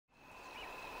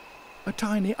A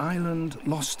tiny island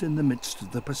lost in the midst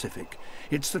of the Pacific.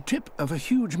 It's the tip of a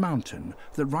huge mountain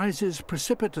that rises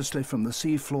precipitously from the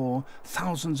seafloor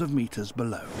thousands of meters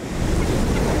below.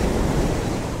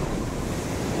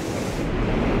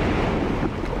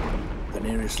 The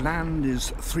nearest land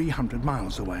is 300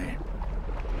 miles away.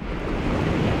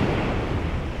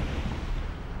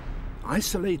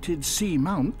 Isolated sea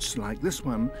mounts, like this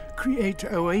one, create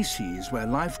oases where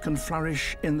life can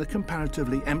flourish in the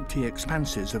comparatively empty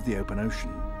expanses of the open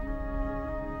ocean.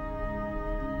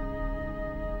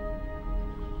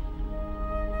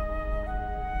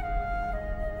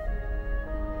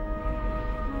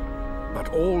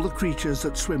 But all the creatures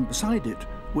that swim beside it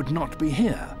would not be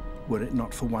here were it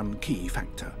not for one key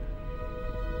factor: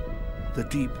 the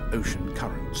deep ocean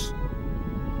currents.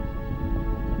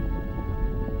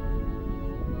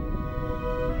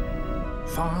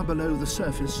 Far below the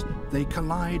surface, they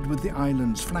collide with the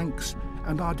island's flanks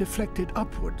and are deflected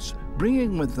upwards,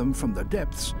 bringing with them from the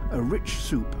depths a rich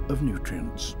soup of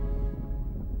nutrients.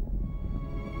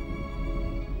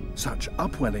 Such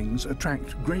upwellings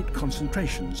attract great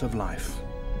concentrations of life.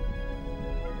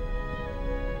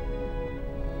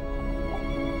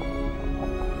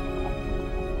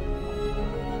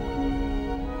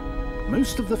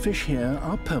 Most of the fish here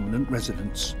are permanent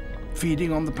residents,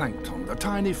 feeding on the plankton, the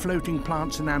tiny floating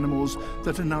plants and animals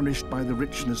that are nourished by the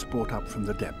richness brought up from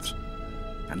the depths.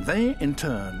 And they, in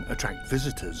turn, attract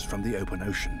visitors from the open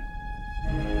ocean.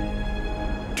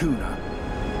 Tuna.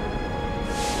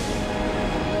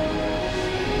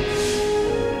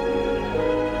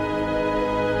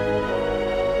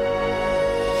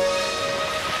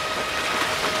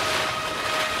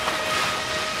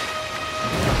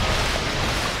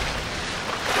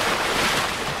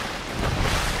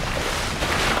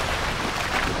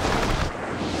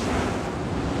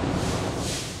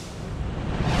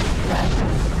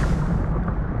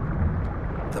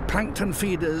 Plankton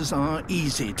feeders are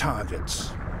easy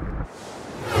targets.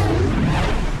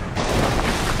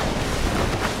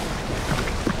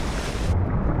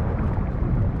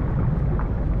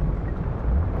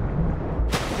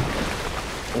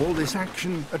 All this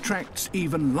action attracts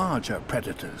even larger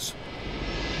predators.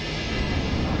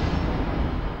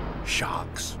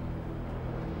 Sharks.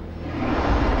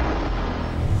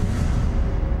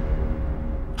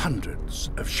 Hundreds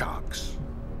of sharks.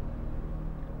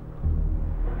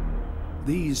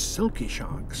 These silky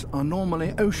sharks are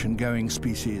normally ocean-going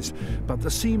species, but the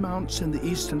seamounts in the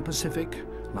eastern Pacific,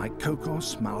 like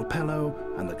Cocos, Malpelo,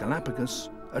 and the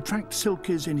Galapagos, attract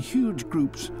silkies in huge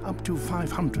groups up to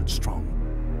 500 strong.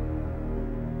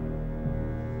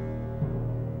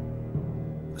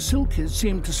 Silkies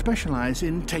seem to specialize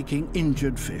in taking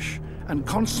injured fish and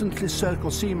constantly circle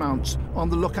seamounts on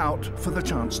the lookout for the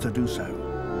chance to do so.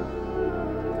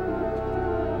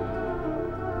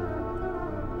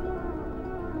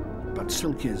 But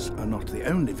silkies are not the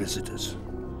only visitors.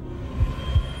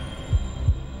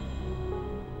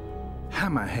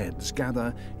 Hammerheads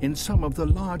gather in some of the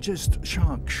largest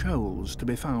shark shoals to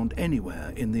be found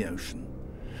anywhere in the ocean.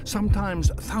 Sometimes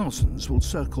thousands will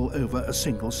circle over a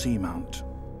single seamount.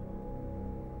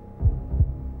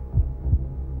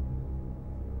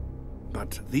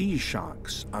 But these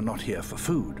sharks are not here for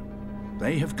food.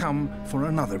 They have come for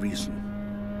another reason.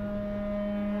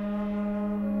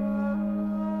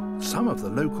 Some of the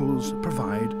locals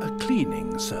provide a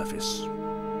cleaning service.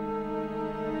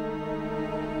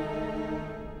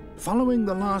 Following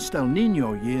the last El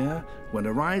Niño year, when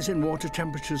a rise in water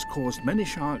temperatures caused many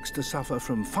sharks to suffer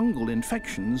from fungal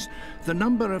infections, the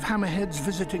number of hammerheads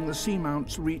visiting the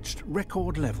seamounts reached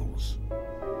record levels.